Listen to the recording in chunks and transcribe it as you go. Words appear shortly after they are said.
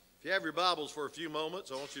If you have your Bibles for a few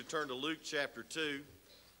moments, I want you to turn to Luke chapter 2.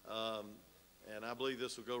 And I believe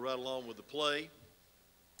this will go right along with the play.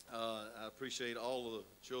 I appreciate all of the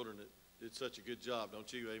children that did such a good job,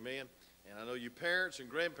 don't you? Amen. And I know you parents and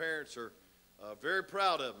grandparents are very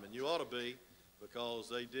proud of them, and you ought to be, because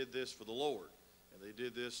they did this for the Lord. And they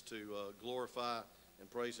did this to glorify and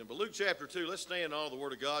praise Him. But Luke chapter 2, let's stand and honor the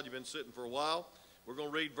Word of God. You've been sitting for a while. We're going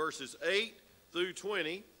to read verses 8 through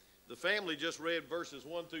 20. The family just read verses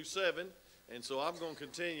 1 through 7, and so I'm going to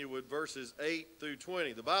continue with verses 8 through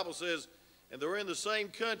 20. The Bible says, and they were in the same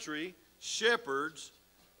country, shepherds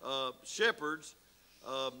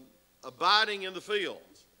abiding in the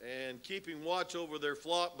fields and keeping watch over their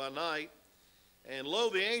flock by night. And lo,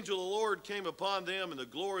 the angel of the Lord came upon them, and the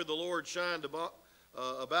glory of the Lord shined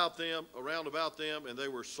around about them, and they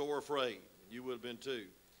were sore afraid. You would have been too.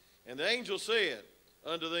 And the angel said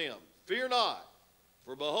unto them, Fear not,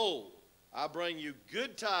 for behold, I bring you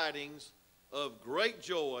good tidings of great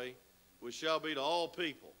joy, which shall be to all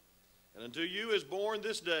people. And unto you is born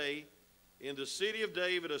this day in the city of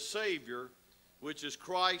David a Savior, which is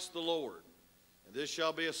Christ the Lord. And this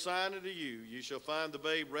shall be a sign unto you. You shall find the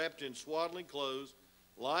babe wrapped in swaddling clothes,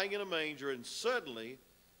 lying in a manger. And suddenly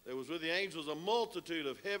there was with the angels a multitude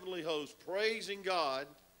of heavenly hosts, praising God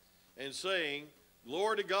and saying,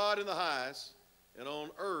 Glory to God in the highest, and on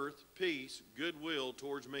earth peace, goodwill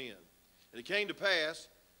towards men. And it came to pass,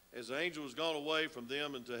 as the angel was gone away from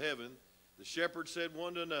them into heaven, the shepherds said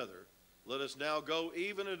one to another, Let us now go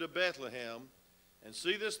even into Bethlehem, and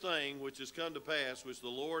see this thing which has come to pass, which the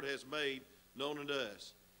Lord has made known unto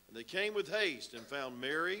us. And they came with haste, and found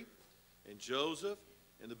Mary and Joseph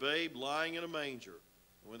and the babe lying in a manger.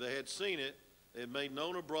 And when they had seen it, they had made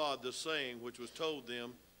known abroad the saying which was told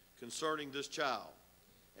them concerning this child.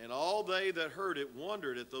 And all they that heard it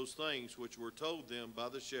wondered at those things which were told them by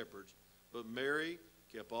the shepherds. But Mary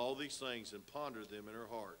kept all these things and pondered them in her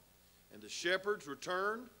heart. And the shepherds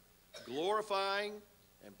returned, glorifying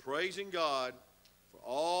and praising God for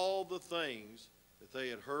all the things that they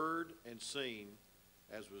had heard and seen,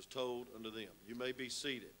 as was told unto them. You may be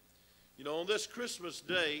seated. You know, on this Christmas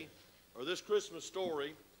day, or this Christmas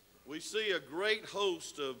story, we see a great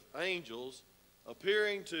host of angels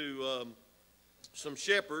appearing to some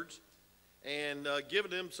shepherds and giving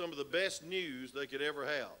them some of the best news they could ever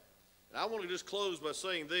have. And I want to just close by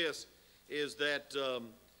saying this, is that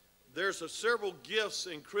there's several gifts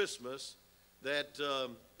in Christmas that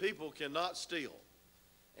people cannot steal.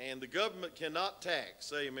 And the government cannot tax.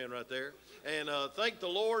 Say amen right there. And thank the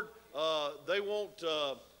Lord, they won't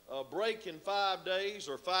break in 5 days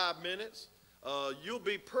or 5 minutes. You'll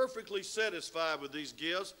be perfectly satisfied with these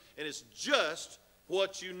gifts, and it's just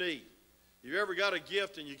what you need. You ever got a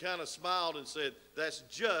gift and you kind of smiled and said, that's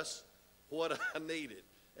just what I needed?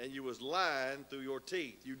 And you was lying through your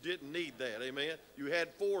teeth. You didn't need that, amen? You had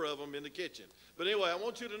 4 of them in the kitchen. But anyway, I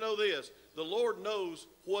want you to know this. The Lord knows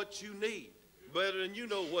what you need better than you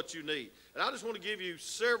know what you need. And I just want to give you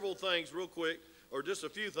several things real quick, or just a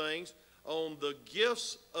few things, on the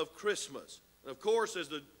gifts of Christmas. And of course, as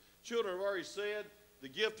the children have already said, the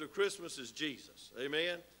gift of Christmas is Jesus,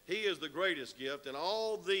 amen? He is the greatest gift, and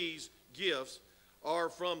all these gifts are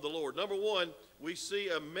from the Lord. Number one, we see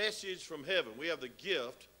a message from heaven. We have the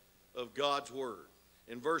gift of God's word.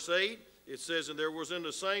 In verse 8, it says, And there was in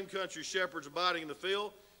the same country shepherds abiding in the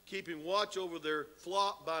field, keeping watch over their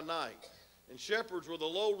flock by night. And shepherds were the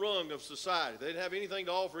low rung of society. They didn't have anything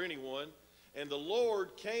to offer anyone. And the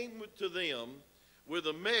Lord came to them with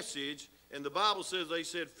a message, and the Bible says, they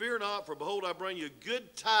said, Fear not, for behold, I bring you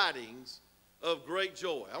good tidings of great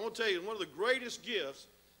joy. I want to tell you, one of the greatest gifts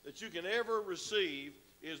that you can ever receive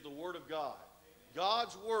is the Word of God.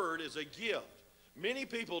 God's Word is a gift. Many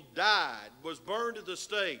people died, was burned at the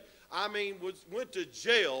stake. Went to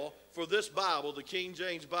jail for this Bible, the King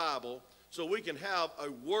James Bible, so we can have a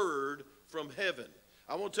word from heaven.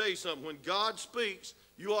 I want to tell you something. When God speaks,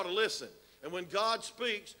 you ought to listen. And when God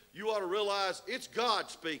speaks, you ought to realize it's God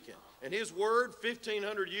speaking. And His Word,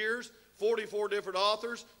 1,500 years, 44 different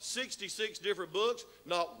authors, 66 different books,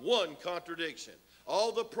 not one contradiction.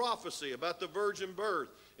 All the prophecy about the virgin birth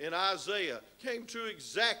in Isaiah came true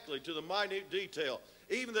exactly to the minute detail.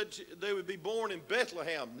 Even that they would be born in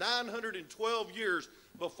Bethlehem 912 years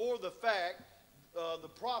before the fact. The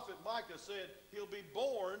prophet Micah said he'll be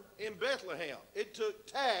born in Bethlehem. It took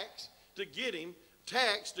tax to get him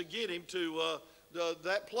to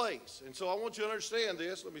that place. And so I want you to understand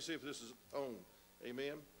this. Let me see if this is on.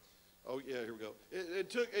 Amen. Oh yeah, here we go.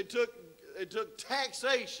 It took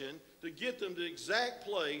taxation to get them to the exact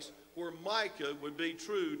place where Micah would be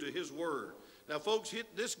true to his word. Now, folks,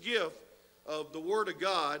 this gift of the Word of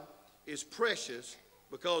God is precious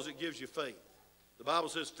because it gives you faith. The Bible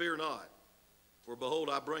says, fear not, for behold,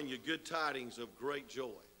 I bring you good tidings of great joy.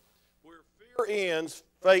 Where fear ends,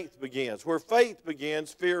 faith begins. Where faith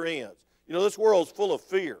begins, fear ends. You know, this world's full of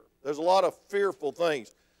fear. There's a lot of fearful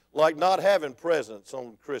things, like not having presents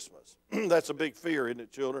on Christmas. That's a big fear, isn't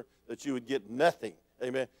it, children? That you would get nothing,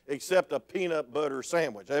 amen, except a peanut butter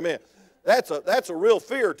sandwich, amen. That's a real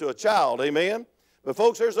fear to a child, amen. But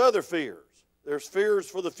folks, there's other fears. There's fears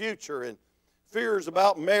for the future, and fears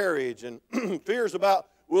about marriage, and fears about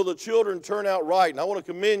will the children turn out right. And I want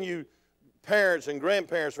to commend you, parents and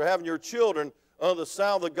grandparents, for having your children under the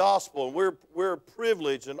sound of the gospel. And we're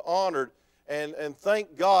privileged and honored, and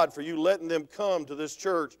thank God for you letting them come to this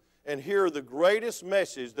church and hear the greatest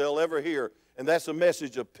message they'll ever hear. And that's a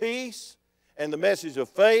message of peace and the message of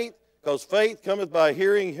faith, because faith cometh by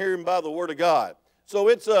hearing, hearing by the word of God. So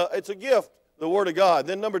it's a gift, the word of God.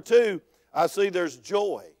 Then number two, I see there's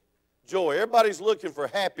joy. Joy. Everybody's looking for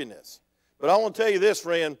happiness. But I want to tell you this,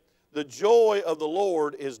 friend, the joy of the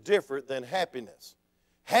Lord is different than happiness.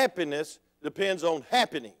 Happiness depends on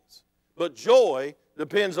happenings, but joy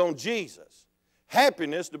depends on Jesus.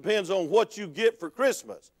 Happiness depends on what you get for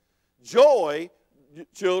Christmas. Joy,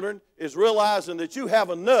 children, is realizing that you have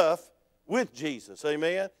enough with Jesus,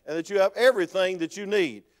 amen, and that you have everything that you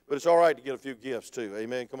need. But it's all right to get a few gifts too,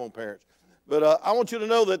 amen. Come on, parents. But I want you to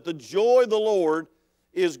know that the joy of the Lord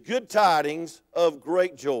is good tidings of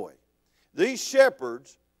great joy. These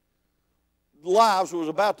shepherds' lives was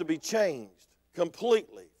about to be changed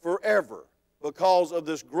completely, forever, because of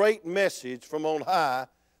this great message from on high,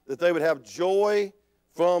 that they would have joy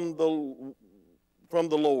from the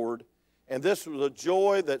Lord. And this was a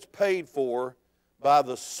joy that's paid for by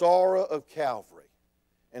the sorrow of Calvary.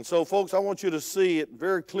 And so, folks, I want you to see it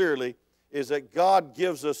very clearly, is that God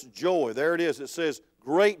gives us joy. There it is. It says,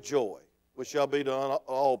 great joy, which shall be to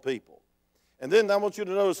all people. And then I want you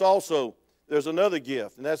to notice also, there's another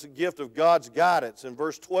gift, and that's the gift of God's guidance. In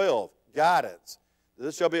verse 12, guidance.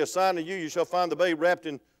 This shall be a sign to you. You shall find the babe wrapped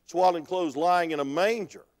in swaddling clothes, lying in a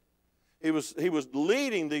manger. He was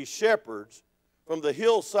leading these shepherds from the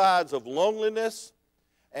hillsides of loneliness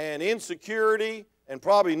and insecurity and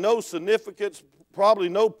probably no significance, probably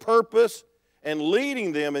no purpose, and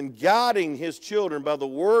leading them and guiding his children by the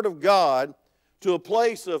word of God to a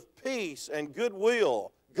place of peace and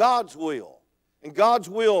goodwill, God's will. And God's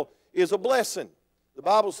will is a blessing. The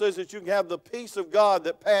Bible says that you can have the peace of God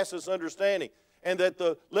that passes understanding, and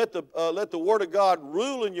that let the word of God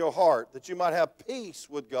rule in your heart, that you might have peace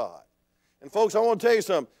with God. And folks, I want to tell you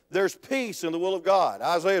something. There's peace in the will of God.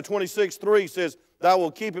 Isaiah 26:3 says, thou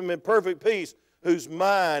wilt keep him in perfect peace, whose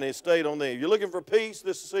mind is stayed on thee. You're looking for peace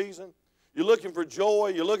this season? You're looking for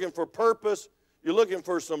joy? You're looking for purpose? You're looking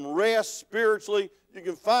for some rest spiritually? You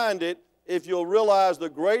can find it if you'll realize the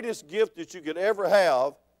greatest gift that you could ever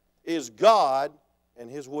have is God and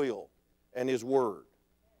his will and his word.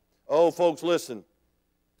 Oh, folks, listen.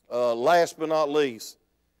 Last but not least,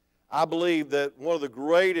 I believe that one of the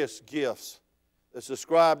greatest gifts that's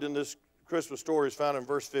described in this Christmas story is found in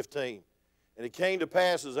verse 15. And it came to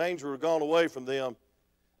pass, as angels were gone away from them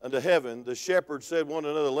unto heaven, the shepherds said one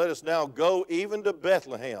to another, let us now go even to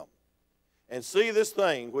Bethlehem, and see this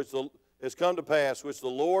thing which has come to pass, which the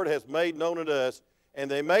Lord hath made known unto us.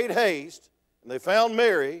 And they made haste, and they found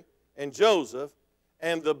Mary and Joseph,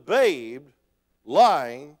 and the babe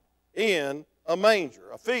lying in a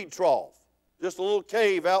manger, a feed trough, just a little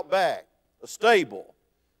cave out back, a stable,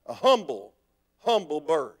 a humble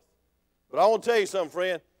birth. But I want to tell you something,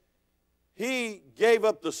 friend. He gave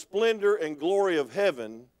up the splendor and glory of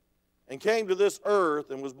heaven and came to this earth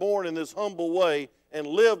and was born in this humble way and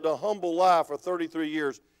lived a humble life for 33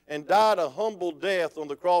 years and died a humble death on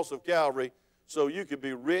the cross of Calvary so you could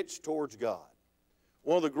be rich towards God.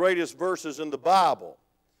 One of the greatest verses in the Bible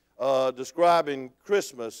describing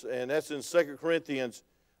Christmas, and that's in 2 Corinthians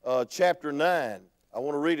chapter 9. I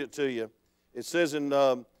want to read it to you. It says in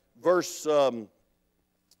verse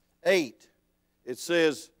 8, it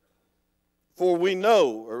says, for we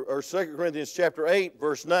know, or 2 Corinthians chapter 8,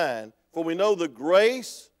 verse 9, for we know the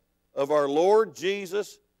grace of our Lord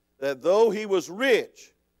Jesus, that though he was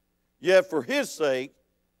rich, yet for his sake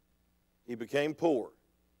he became poor,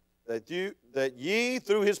 that ye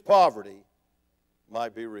through his poverty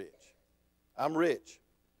might be rich. I'm rich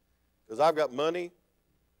because I've got money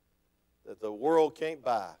that the world can't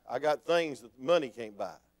buy. I got things that money can't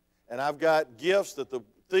buy. And I've got gifts that the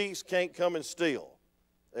thieves can't come and steal.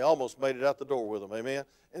 They almost made it out the door with them, amen?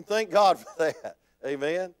 And thank God for that,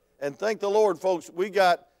 amen? And thank the Lord, folks, we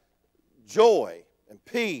got joy and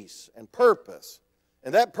peace and purpose.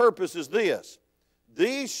 And that purpose is this.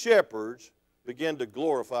 These shepherds began to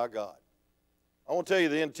glorify God. I want to tell you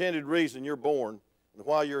the intended reason you're born and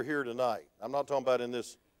why you're here tonight. I'm not talking about in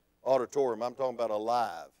this auditorium. I'm talking about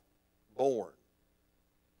alive, born,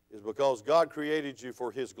 is because God created you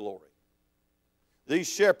for His glory. These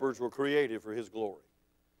shepherds were created for His glory.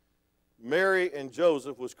 Mary and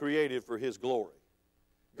Joseph was created for His glory.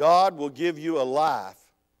 God will give you a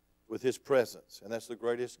life with His presence, and that's the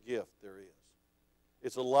greatest gift there is.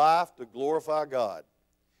 It's a life to glorify God.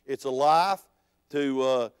 It's a life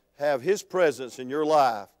to have His presence in your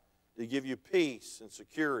life to give you peace and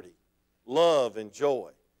security, love and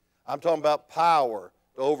joy. I'm talking about power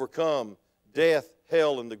to overcome death,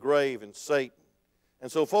 hell, and the grave, and Satan.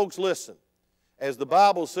 And so, folks, listen. As the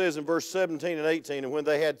Bible says in verse 17 and 18, and when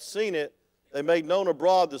they had seen it, they made known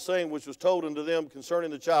abroad the saying which was told unto them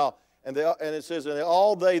concerning the child. And it says, and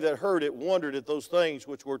all they that heard it wondered at those things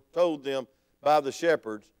which were told them by the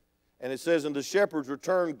shepherds. And it says, and the shepherds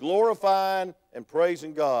returned glorifying and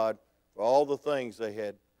praising God for all the things they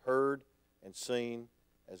had heard and seen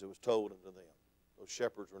as it was told unto them. Those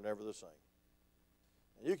shepherds were never the same.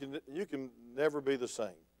 And you can never be the same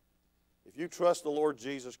if you trust the Lord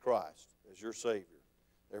Jesus Christ as your Savior.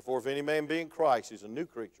 Therefore, if any man be in Christ, he's a new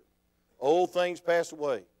creature. Old things pass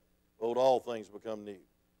away, behold, all things become new.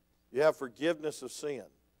 You have forgiveness of sin,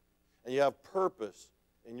 and you have purpose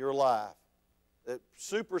in your life that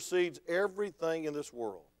supersedes everything in this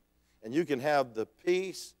world. And you can have the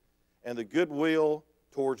peace and the goodwill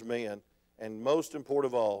towards men, and most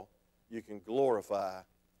important of all, you can glorify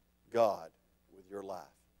God with your life.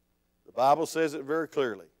 The Bible says it very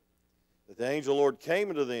clearly, that the angel of the Lord came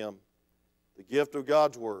unto them, the gift of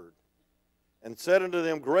God's word, and said unto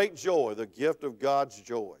them great joy, the gift of God's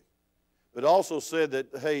joy. But also said that,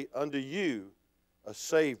 hey, unto you a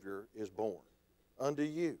Savior is born. Unto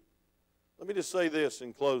you. Let me just say this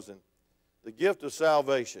in closing. The gift of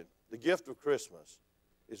salvation, the gift of Christmas,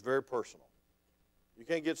 is very personal. You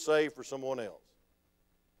can't get saved for someone else.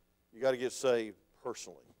 You got to get saved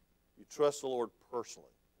personally. You trust the Lord personally.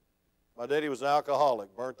 My daddy was an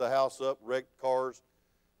alcoholic, burnt the house up, wrecked cars,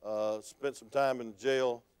 spent some time in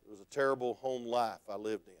jail. It was a terrible home life I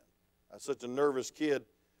lived in. I was such a nervous kid,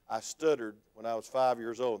 I stuttered when I was 5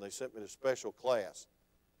 years old, and they sent me to special class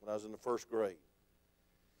when I was in the first grade.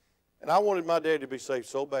 And I wanted my dad to be saved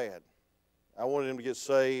so bad. I wanted him to get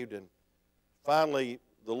saved, and finally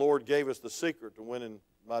the Lord gave us the secret to winning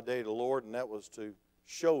my daddy to the Lord, and that was to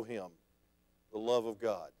show him the love of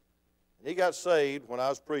God. And he got saved when I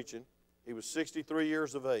was preaching. He was 63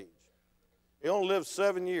 years of age. He only lived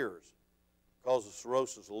 7 years because of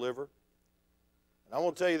cirrhosis of the liver. And I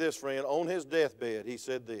want to tell you this, friend, on his deathbed, he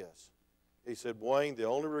said this. He said, Wayne, the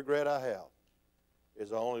only regret I have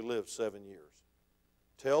is I only lived 7 years.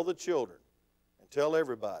 Tell the children and tell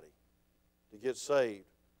everybody to get saved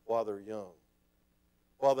while they're young,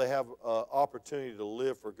 while they have an opportunity to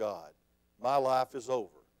live for God. My life is over.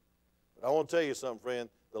 But I want to tell you something, friend.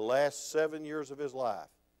 The last 7 years of his life,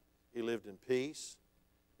 he lived in peace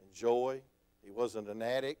and joy. He wasn't an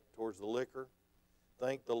addict towards the liquor.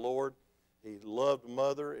 Thank the Lord. He loved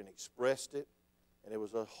Mother and expressed it, and it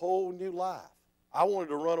was a whole new life. I wanted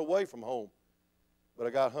to run away from home, but I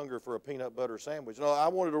got hungry for a peanut butter sandwich. No, I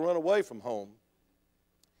wanted to run away from home,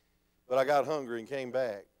 but I got hungry and came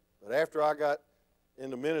back. But after I got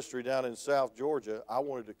into ministry down in South Georgia, I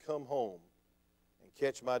wanted to come home and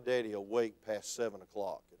catch my daddy awake past 7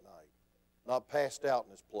 o'clock at night, not passed out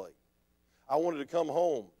in his plate. I wanted to come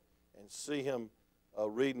home and see him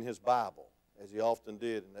reading his Bible, as he often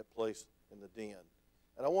did in that place in the den.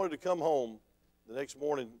 And I wanted to come home the next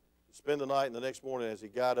morning, spend the night, and the next morning as he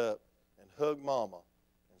got up and hug Mama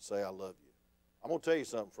and say, I love you. I'm going to tell you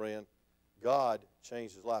something, friend. God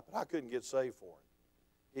changed his life, but I couldn't get saved for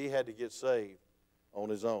him. He had to get saved on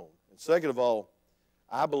his own. And second of all,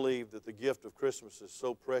 I believe that the gift of Christmas is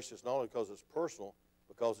so precious, not only because it's personal,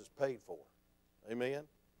 because it's paid for. Amen?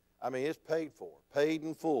 I mean, it's paid for, paid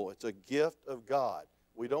in full. It's a gift of God.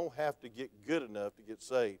 We don't have to get good enough to get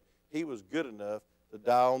saved. He was good enough to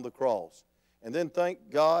die on the cross. And then thank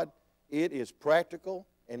God, it is practical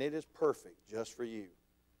and it is perfect just for you.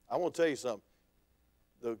 I want to tell you something.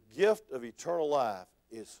 The gift of eternal life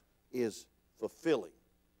is fulfilling.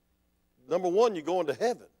 Number one, you're going to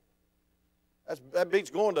heaven. That beats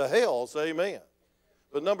going to hell, say amen.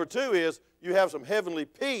 But number two is you have some heavenly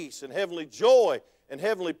peace and heavenly joy and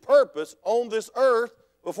heavenly purpose on this earth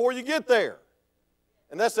before you get there.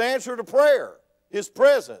 And that's the answer to prayer, His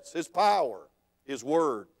presence, His power, His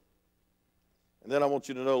word. And then I want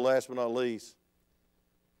you to know, last but not least,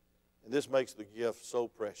 and this makes the gift so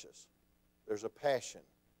precious, there's a passion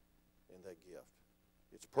in that gift.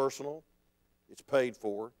 It's personal, it's paid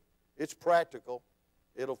for, it's practical,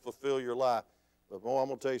 it'll fulfill your life. But boy, I'm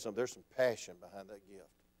going to tell you something. There's some passion behind that gift.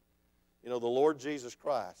 You know, the Lord Jesus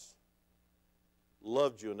Christ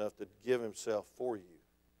loved you enough to give himself for you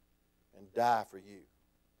and die for you.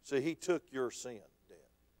 See, he took your sin debt.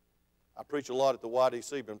 I preach a lot at the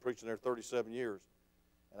YDC. Been preaching there 37 years.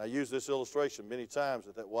 And I use this illustration many times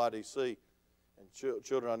at that YDC. And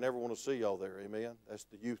children, I never want to see y'all there. Amen? That's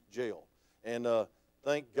the youth jail. And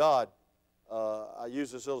thank God, I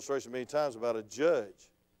use this illustration many times about a judge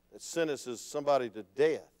that sentences somebody to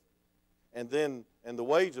death. And the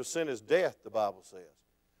wage of sin is death, the Bible says.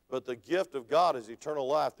 But the gift of God is eternal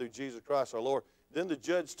life through Jesus Christ our Lord. Then the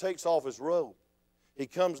judge takes off his robe. He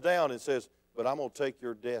comes down and says, but I'm going to take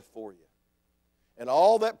your death for you. And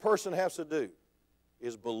all that person has to do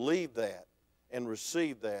is believe that and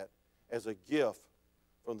receive that as a gift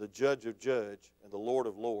from the Judge of Judges and the Lord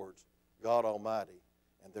of Lords, God Almighty,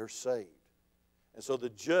 and they're saved. And so the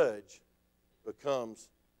judge becomes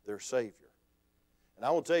their Savior. And I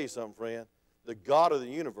want to tell you something, friend. The God of the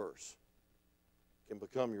universe can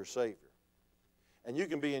become your Savior. And you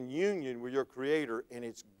can be in union with your Creator, and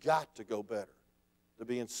it's got to go better, to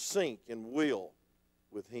be in sync and will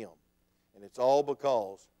with Him. And it's all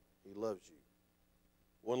because He loves you.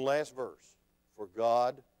 One last verse. For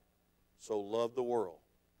God so loved the world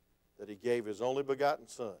that He gave His only begotten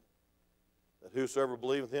Son, that whosoever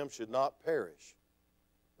believeth Him should not perish,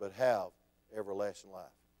 but have everlasting life.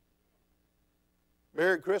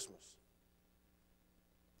 Merry Christmas.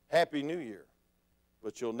 Happy New Year.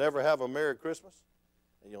 But you'll never have a Merry Christmas,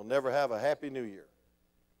 and you'll never have a Happy New Year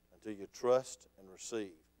until you trust and receive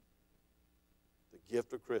the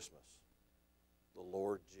gift of Christmas, the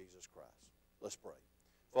Lord Jesus Christ. Let's pray.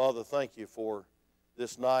 Father, thank you for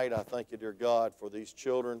this night. I thank you, dear God, for these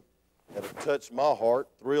children that have touched my heart,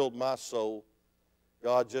 thrilled my soul.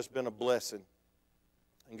 God, just been a blessing.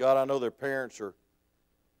 And God, I know their parents are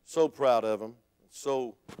so proud of them,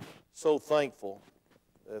 so thankful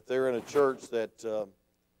that they're in a church that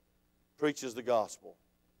preaches the gospel.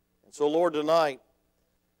 And so, Lord, tonight,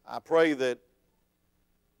 I pray that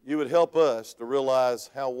you would help us to realize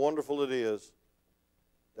how wonderful it is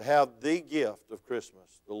to have the gift of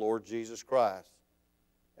Christmas, the Lord Jesus Christ,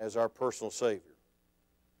 as our personal Savior.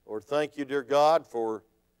 Lord, thank you, dear God, for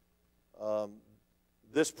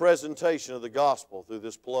this presentation of the gospel through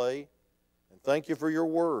this play. And thank you for your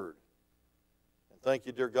word. And thank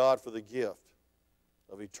you, dear God, for the gift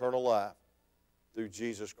of eternal life through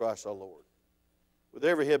Jesus Christ our Lord. With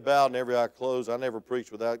every head bowed and every eye closed, I never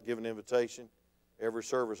preach without giving an invitation. Every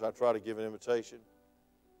service I try to give an invitation.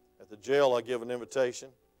 At the jail I give an invitation.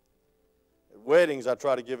 At weddings I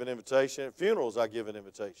try to give an invitation. At funerals I give an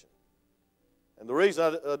invitation. And the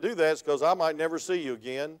reason I do that is because I might never see you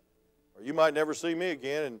again, or you might never see me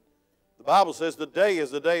again. And the Bible says the day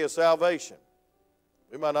is the day of salvation.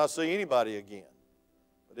 We might not see anybody again,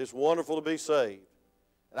 but it's wonderful to be saved.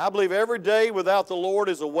 And I believe every day without the Lord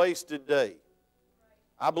is a wasted day.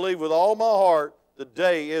 I believe with all my heart the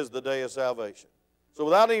day is the day of salvation. So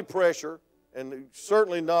without any pressure and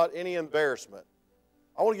certainly not any embarrassment,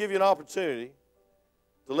 I want to give you an opportunity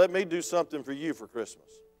to let me do something for you for Christmas.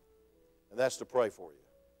 And that's to pray for you.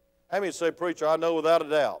 How many say, preacher, I know without a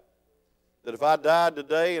doubt that if I died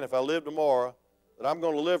today and if I live tomorrow, that I'm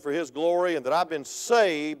going to live for His glory and that I've been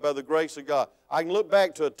saved by the grace of God. I can look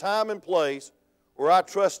back to a time and place where I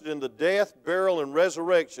trusted in the death, burial, and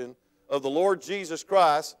resurrection of the Lord Jesus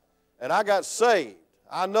Christ, and I got saved.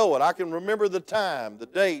 I know it. I can remember the time, the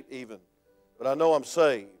date even, but I know I'm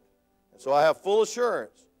saved. And so I have full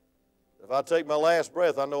assurance that if I take my last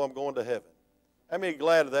breath, I know I'm going to heaven. How many are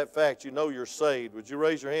glad of that fact? You know you're saved. Would you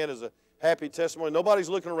raise your hand as a happy testimony? Nobody's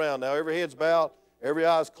looking around now. Every head's bowed, every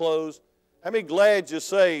eye's closed. How many glad you're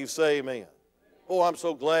saved? Say amen. Oh, I'm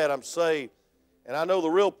so glad I'm saved. And I know the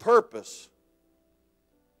real purpose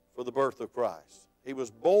for the birth of Christ. He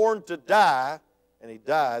was born to die, and He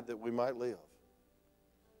died that we might live.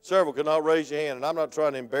 Several could not raise your hand, and I'm not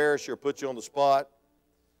trying to embarrass you or put you on the spot,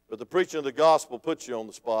 but the preaching of the gospel puts you on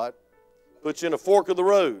the spot, puts you in a fork of the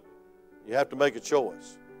road. You have to make a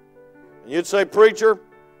choice. And you'd say, preacher,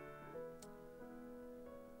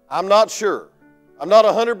 I'm not sure. I'm not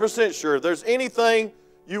 100% sure. If there's anything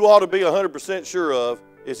you ought to be 100% sure of,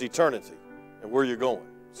 is eternity and where you're going.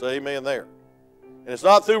 Say amen there. And it's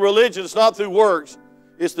not through religion, it's not through works,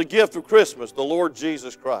 it's the gift of Christmas, the Lord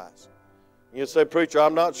Jesus Christ. And you'd say, preacher,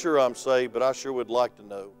 I'm not sure I'm saved, but I sure would like to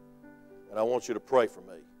know. And I want you to pray for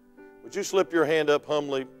me. Would you slip your hand up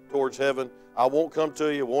humbly towards heaven? I won't come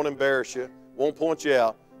to you, won't embarrass you, won't point you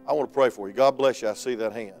out. I want to pray for you. God bless you. I see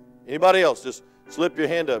that hand. Anybody else? Just slip your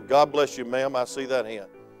hand up. God bless you, ma'am. I see that hand.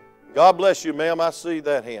 God bless you, ma'am. I see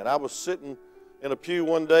that hand. I was sitting in a pew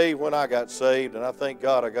one day when I got saved, and I thank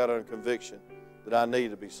God I got a conviction that I need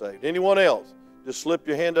to be saved. Anyone else? Just slip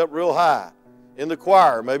your hand up real high. In the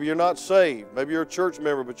choir, maybe you're not saved. Maybe you're a church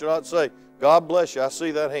member, but you're not saved. God bless you. I see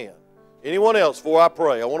that hand. Anyone else before I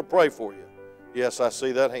pray? I want to pray for you. Yes, I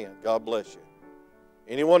see that hand. God bless you.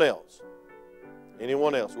 Anyone else?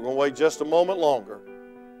 Anyone else? We're going to wait just a moment longer.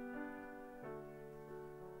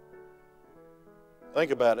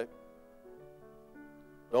 Think about it.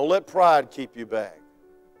 Don't let pride keep you back.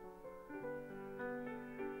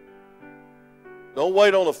 Don't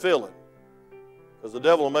wait on a feeling, because the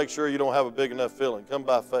devil will make sure you don't have a big enough feeling. Come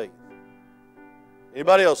by faith.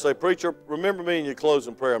 Anybody else say, preacher, remember me in your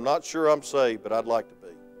closing prayer. I'm not sure I'm saved, but I'd like to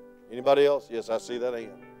be. Anybody else? Yes, I see that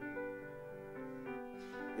hand.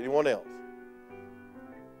 Anyone else?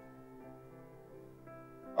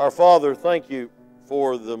 Our Father, thank you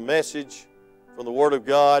for the message from the Word of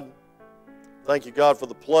God. Thank you, God, for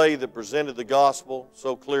the play that presented the gospel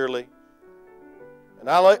so clearly. And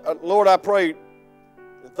Lord, I pray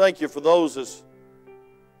and thank you for those that's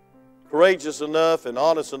courageous enough and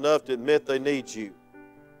honest enough to admit they need you.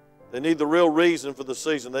 They need the real reason for the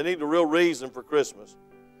season. They need the real reason for Christmas.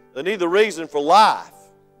 They need the reason for life,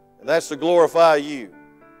 and that's to glorify you.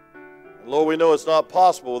 And Lord, we know it's not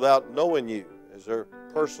possible without knowing you as their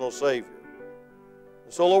personal Savior.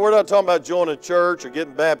 And so, Lord, we're not talking about joining a church or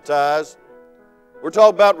getting baptized. We're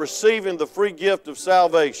talking about receiving the free gift of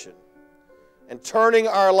salvation and turning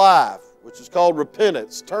our life, which is called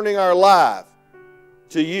repentance, turning our life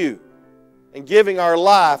to you and giving our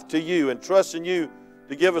life to you and trusting you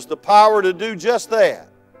to give us the power to do just that.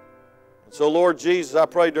 And so, Lord Jesus, I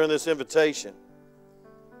pray during this invitation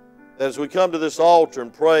that as we come to this altar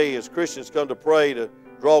and pray, as Christians come to pray to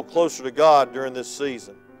draw closer to God during this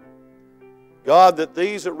season, God, that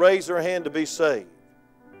these that raise their hand to be saved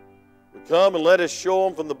would come and let us show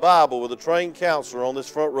them from the Bible with a trained counselor on this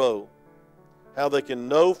front row how they can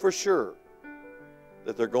know for sure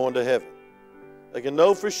that they're going to heaven. They can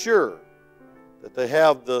know for sure that they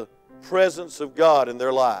have the presence of God in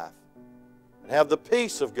their life and have the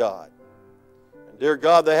peace of God. And dear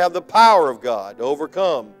God, they have the power of God to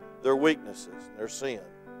overcome their weaknesses and their sin.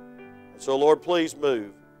 And so, Lord, please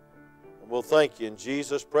move. And we'll thank you in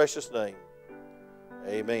Jesus' precious name.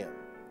 Amen.